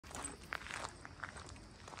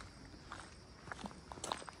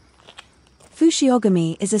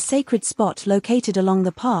Fushiogami is a sacred spot located along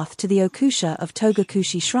the path to the Chūsha of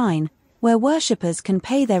Togakushi Shrine, where worshippers can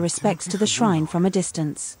pay their respects to the shrine from a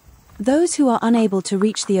distance. Those who are unable to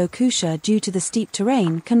reach the Chūsha due to the steep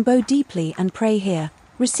terrain can bow deeply and pray here,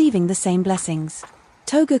 receiving the same blessings.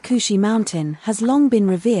 Togakushi Mountain has long been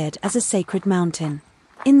revered as a sacred mountain.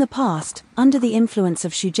 In the past, under the influence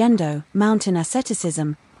of Shugendo, mountain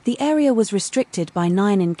asceticism, the area was restricted by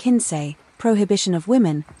 9 in Kinsei, prohibition of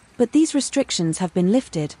women, but these restrictions have been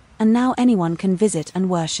lifted, and now anyone can visit and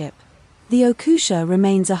worship. The Chūsha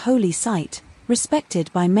remains a holy site,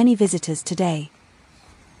 respected by many visitors today.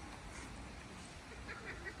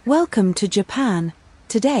 Welcome to Japan.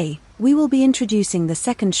 Today, we will be introducing the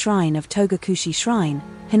second shrine of Togakushi Shrine,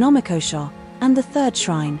 Hinomiko-sho, and the third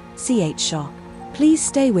shrine, Ch-sho. Please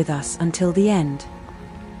stay with us until the end.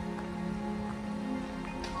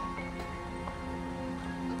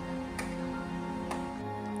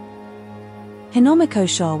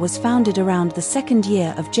 Hinomiko-sho was founded around the second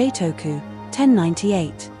year of Jeitoku,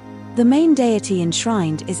 1098. The main deity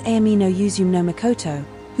enshrined is Aomi no Yuzume no Mikoto,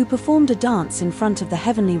 who performed a dance in front of the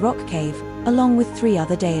heavenly rock cave, along with 3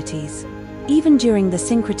 other deities. Even during the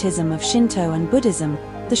syncretism of Shinto and Buddhism,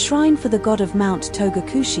 the shrine for the god of Mount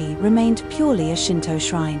Togakushi remained purely a Shinto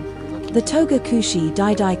shrine. The Togakushi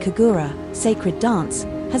Daidai Kagura, sacred dance,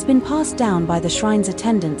 has been passed down by the shrine's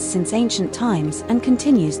attendants since ancient times and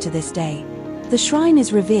continues to this day. The shrine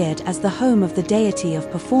is revered as the home of the deity of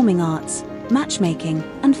performing arts, matchmaking,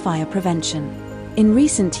 and fire prevention. In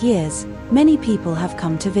recent years, many people have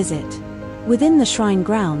come to visit. Within the shrine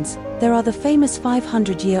grounds, there are the famous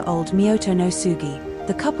 500-year-old Myoto no Sugi,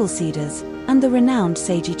 the couple cedars, and the renowned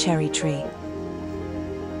Seiji cherry tree.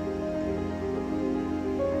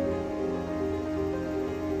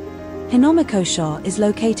 Hinomiko-sho is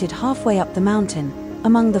located halfway up the mountain,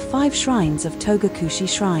 among the 5 shrines of Togakushi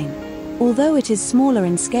Shrine. Although it is smaller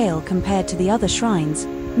in scale compared to the other shrines,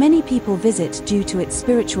 many people visit due to its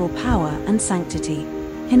spiritual power and sanctity.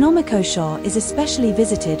 Hinomiko-sho is especially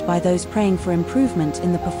visited by those praying for improvement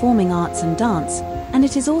in the performing arts and dance, and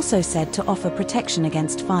it is also said to offer protection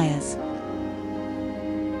against fires.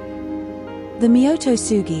 The Myoto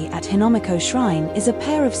Sugi at Hinomiko Shrine is a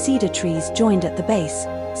pair of cedar trees joined at the base,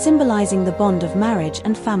 symbolizing the bond of marriage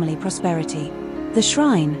and family prosperity. The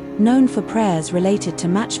shrine, known for prayers related to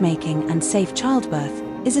matchmaking and safe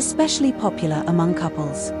childbirth, is especially popular among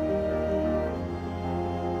couples.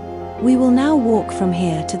 We will now walk from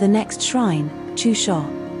here to the next shrine, Chūsha.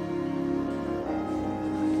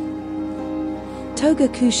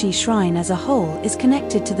 Togakushi Shrine as a whole is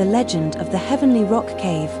connected to the legend of the heavenly rock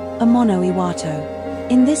cave, Amono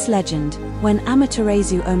Iwato. In this legend, when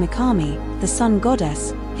Amaterasu Omikami, the sun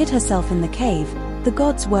goddess, hid herself in the cave, the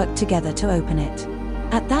gods worked together to open it.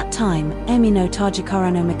 At that time, Emi no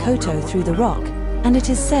Tajikara no Mikoto threw the rock, and it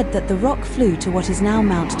is said that the rock flew to what is now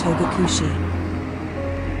Mount Togakushi.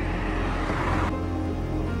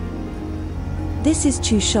 This is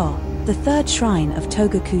Chūsha, the third shrine of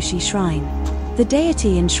Togakushi Shrine. The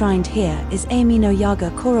deity enshrined here is Aomi no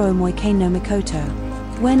Yaga Koro Moikei no Mikoto.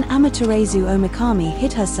 When Amaterasu Omikami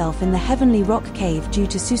hid herself in the heavenly rock cave due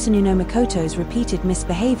to Susanoo no Mikoto's repeated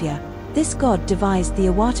misbehavior, this god devised the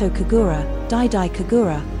Iwato Kagura, Daidai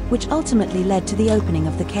Kagura, which ultimately led to the opening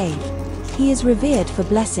of the cave. He is revered for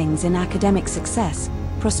blessings in academic success,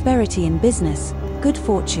 prosperity in business, good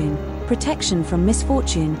fortune, protection from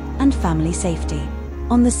misfortune, and family safety.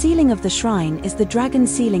 On the ceiling of the shrine is the dragon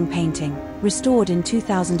ceiling painting, restored in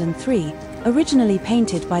 2003, originally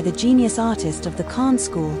painted by the genius artist of the Khan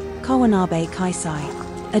School, Kawanabe Kaisai.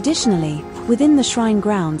 Additionally, within the shrine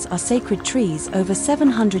grounds are sacred trees over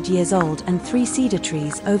 700 years old and 3 cedar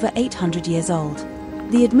trees over 800 years old.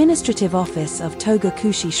 The administrative office of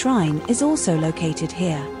Togakushi Shrine is also located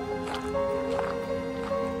here.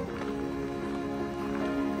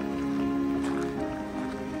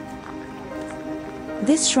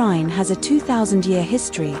 This shrine has a 2,000-year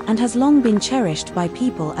history and has long been cherished by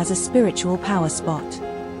people as a spiritual power spot.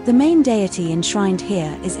 The main deity enshrined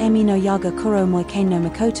here is Emi no Yaga Koro Moikei no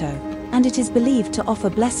Mikoto, and it is believed to offer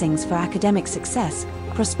blessings for academic success,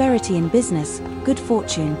 prosperity in business, good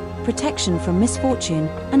fortune, protection from misfortune,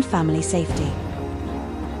 and family safety.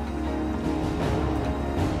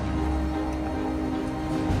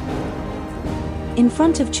 In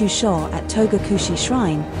front of Chūsha at Togakushi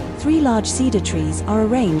Shrine, 3 large cedar trees are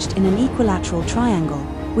arranged in an equilateral triangle,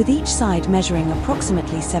 with each side measuring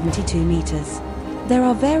approximately 72 meters. There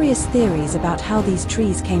are various theories about how these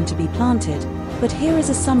trees came to be planted, but here is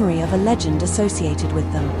a summary of a legend associated with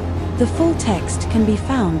them. The full text can be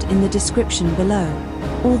found in the description below.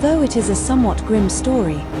 Although it is a somewhat grim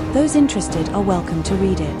story, those interested are welcome to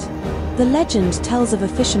read it. The legend tells of a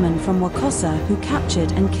fisherman from Wakasa who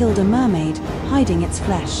captured and killed a mermaid, hiding its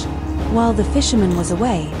flesh. While the fisherman was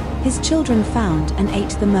away, his children found and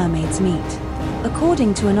ate the mermaid's meat.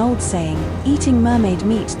 According to an old saying, eating mermaid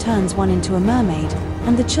meat turns one into a mermaid,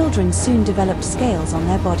 and the children soon developed scales on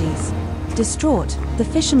their bodies. Distraught, the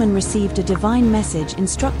fisherman received a divine message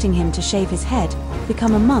instructing him to shave his head,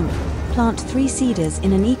 become a monk, plant 3 cedars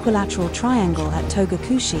in an equilateral triangle at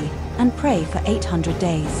Togakushi, and pray for 800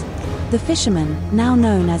 days. The fisherman, now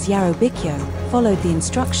known as Yarobikyo, followed the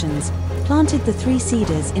instructions, planted the 3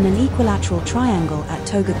 cedars in an equilateral triangle at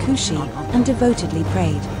Togakushi, and devotedly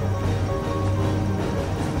prayed.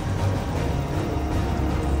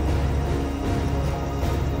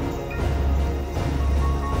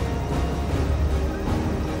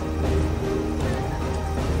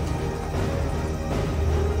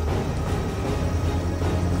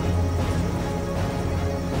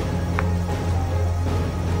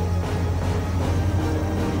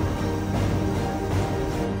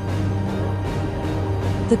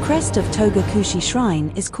 The crest of Togakushi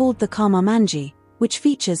Shrine is called the Kama-manji, which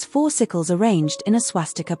features 4 sickles arranged in a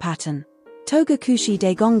swastika pattern. Togakushi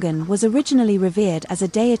Daegongan was originally revered as a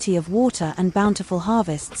deity of water and bountiful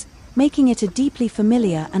harvests, making it a deeply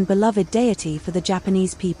familiar and beloved deity for the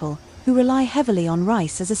Japanese people, who rely heavily on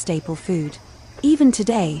rice as a staple food. Even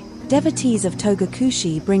today, devotees of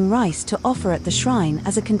Togakushi bring rice to offer at the shrine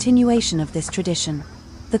as a continuation of this tradition.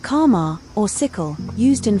 The kama, or sickle,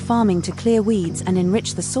 used in farming to clear weeds and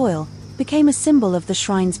enrich the soil, became a symbol of the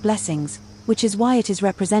shrine's blessings, which is why it is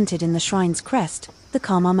represented in the shrine's crest, the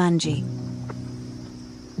Kama-manji.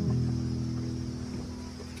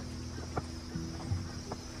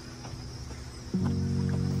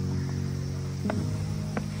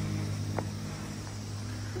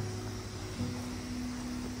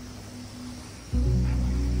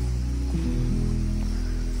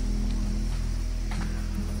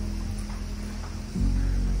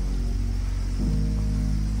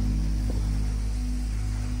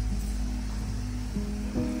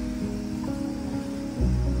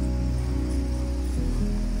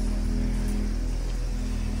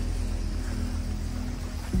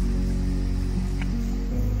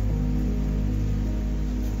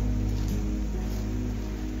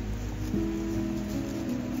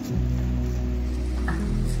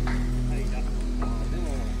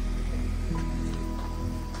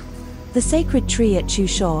 The sacred tree at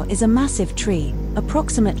Chūsha is a massive tree,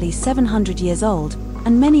 approximately 700 years old,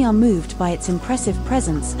 and many are moved by its impressive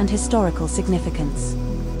presence and historical significance.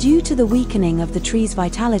 Due to the weakening of the tree's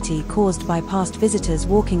vitality caused by past visitors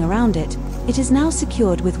walking around it, it is now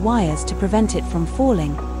secured with wires to prevent it from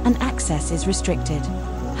falling, and access is restricted.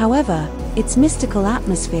 However, its mystical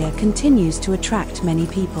atmosphere continues to attract many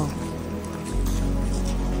people.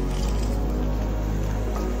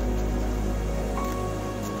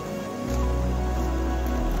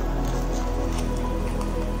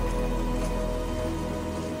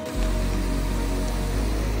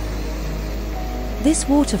 This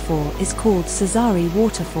waterfall is called Cedar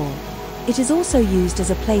Waterfall. It is also used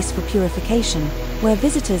as a place for purification, where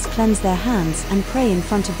visitors cleanse their hands and pray in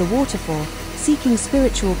front of the waterfall, seeking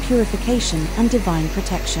spiritual purification and divine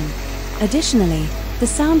protection. Additionally, the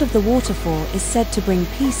sound of the waterfall is said to bring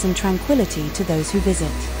peace and tranquility to those who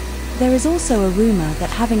visit. There is also a rumor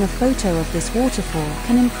that having a photo of this waterfall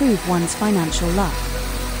can improve one's financial luck.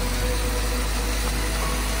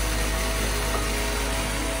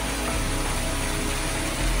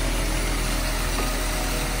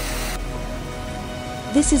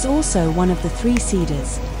 This is also one of the 3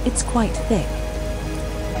 cedars. It's quite thick.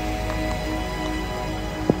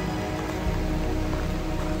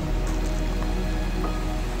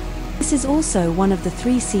 This is also one of the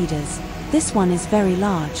 3 cedars. This one is very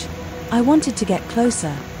large. I wanted to get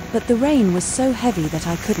closer, but the rain was so heavy that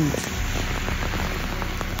I couldn't.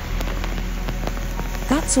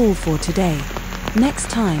 That's all for today. Next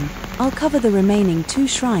time, I'll cover the remaining 2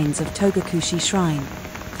 shrines of Togakushi Shrine.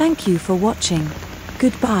 Thank you for watching.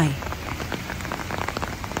 Goodbye.